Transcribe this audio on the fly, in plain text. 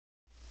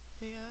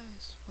Hey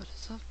guys, what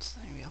is up?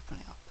 Today we're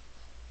opening up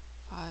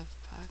 5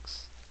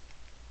 packs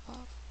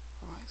of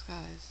Rolex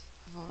guys.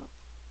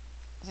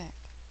 I think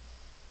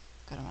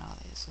good amount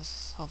of these.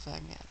 Let's hopefully I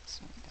can get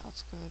something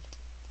else good.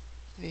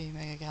 3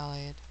 Mega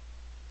Gallade,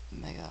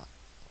 Mega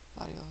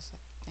Latios,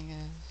 I think it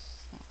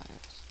is. No,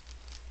 Latios.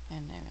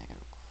 And a Mega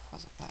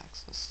Quasar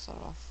packs. Let's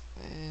start off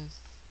with.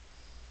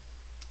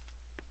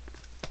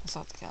 Let's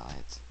start the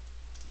Gallades.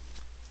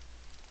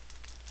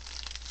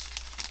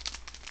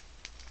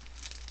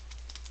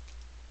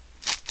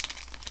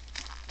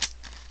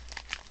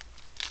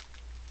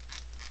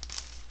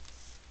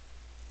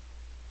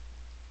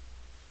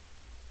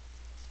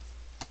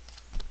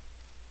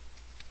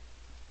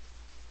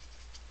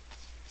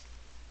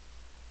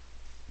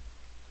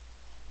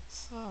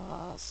 So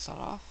let's start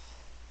off.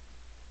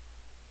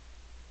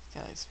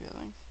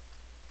 Skyfielding.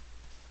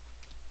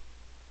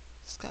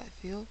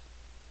 Skyfield.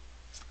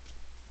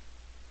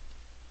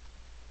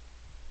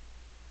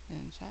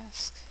 And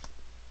Jask.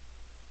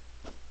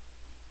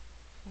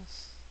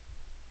 Yes.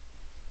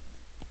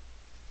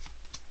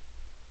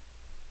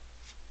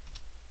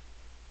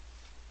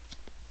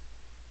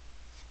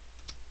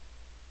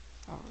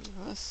 Our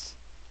reverse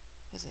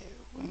is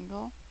a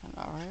Wingull, and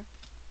our rare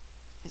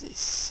is a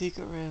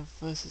Seeker Rare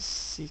versus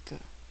Seeker.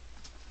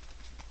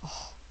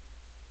 Oh.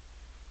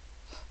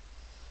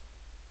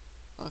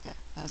 Okay,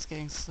 that's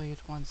getting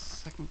sleeved. 1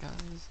 second,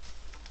 guys.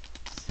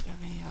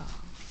 Let me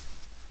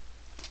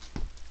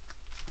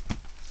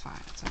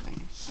find something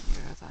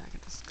here that I can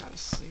just got a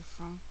sleeve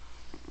from.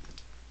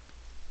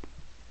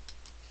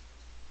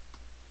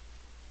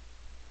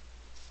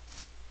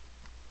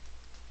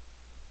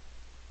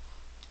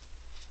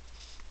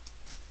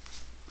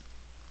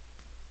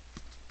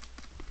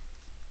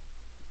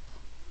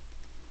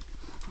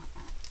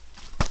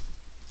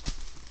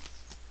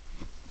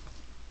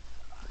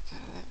 Okay,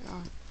 there we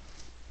are.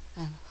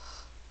 And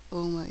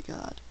oh my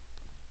god,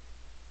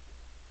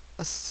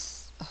 a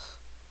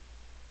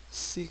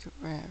Secret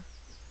Rare.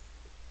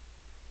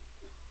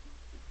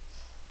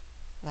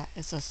 That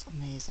is just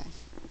amazing.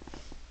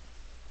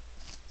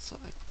 So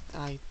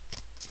I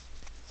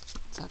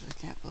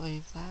can't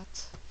believe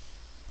that.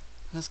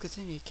 Let's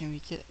continue. Can we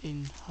get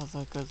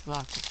another good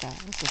luck with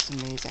that? It's just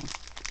amazing.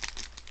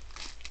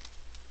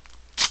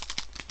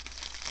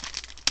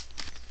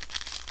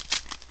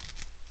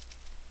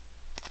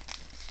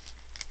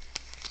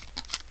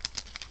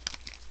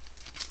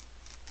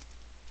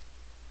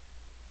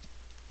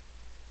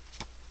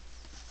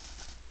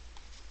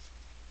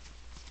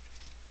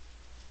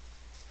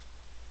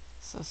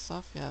 So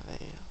stuff, we have a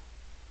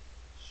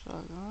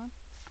Shogun.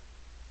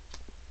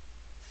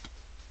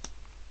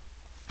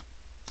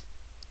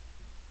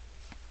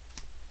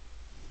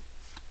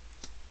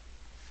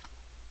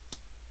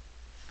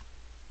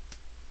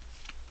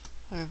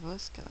 A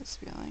reverse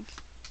Galaxy Link.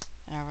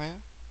 And our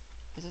rare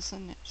is a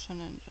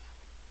Shunninja.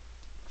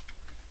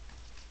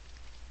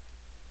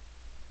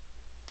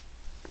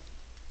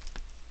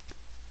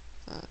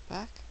 Throw it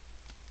back.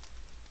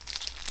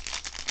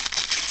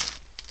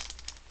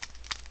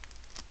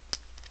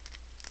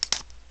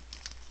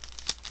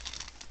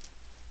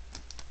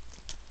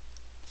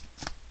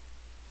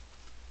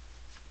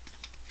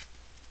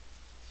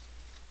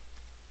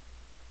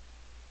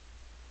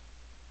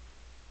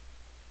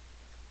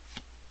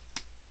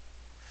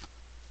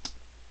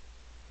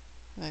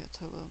 Mega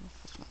Turbo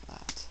with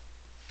that.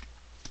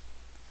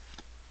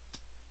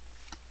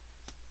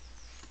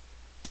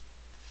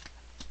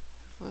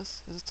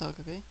 First is a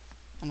Togepi,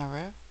 and a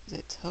rare is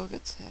a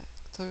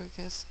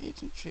Togekiss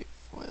Agent Trait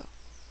Foil.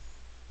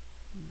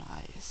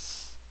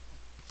 Nice.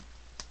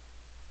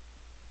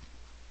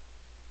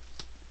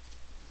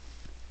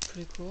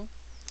 Pretty cool.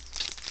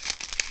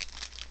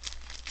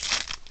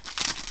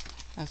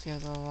 Next we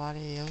have the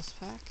Latios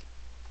pack.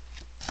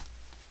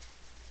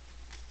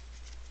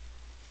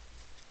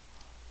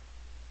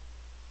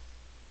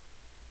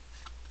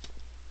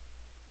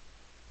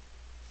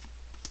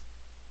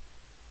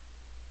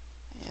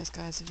 Yes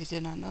guys, if you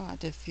did not know, I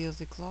did feel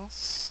the gloss,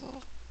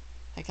 so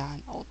I got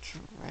an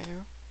ultra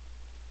rare.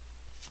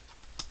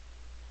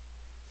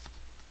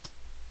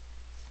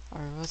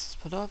 Our reverse is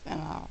put up, and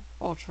our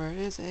ultra rare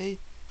is a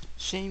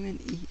Shaman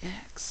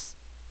EX.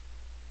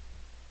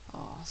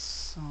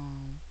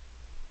 Awesome.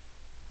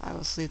 I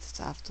will sleep this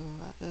after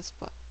this,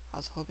 but I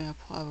was hoping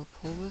I would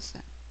pull this,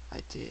 and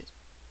I did.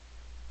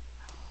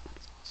 Oh,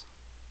 that's awesome.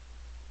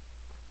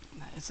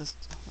 That is just,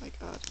 oh my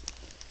god.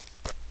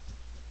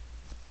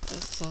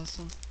 This is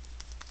awesome.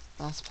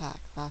 Last pack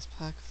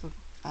for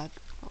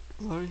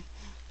glory.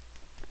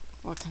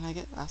 What can I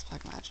get? Last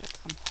pack magic.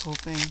 I'm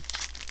hoping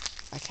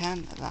if I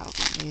can, that would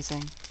be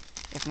amazing.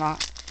 If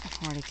not, I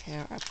don't really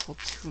care. I pulled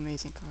 2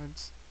 amazing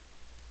cards.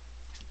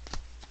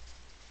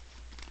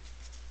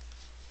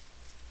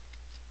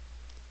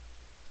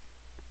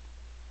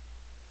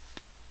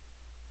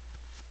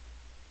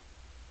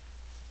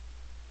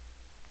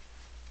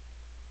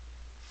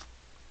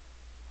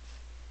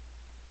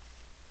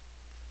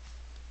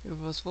 It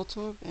was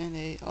Voltorb and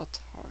a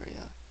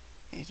Altaria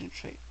Agent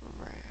Trait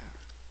Rare.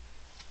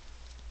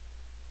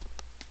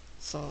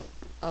 So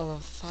out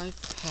of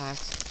 5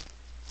 packs,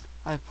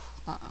 I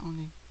not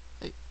only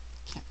I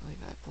can't believe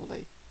I pulled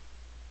a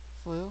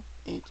foil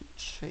ancient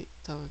trait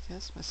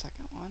Togekiss, my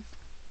second one,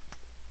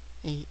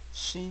 a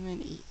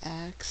Shaman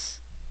EX,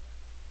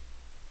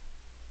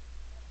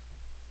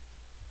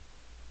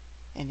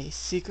 and a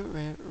secret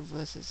rare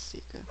versus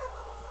secret.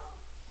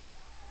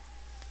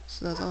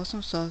 So that's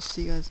awesome. So I'll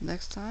see you guys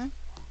next time,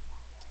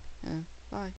 and bye.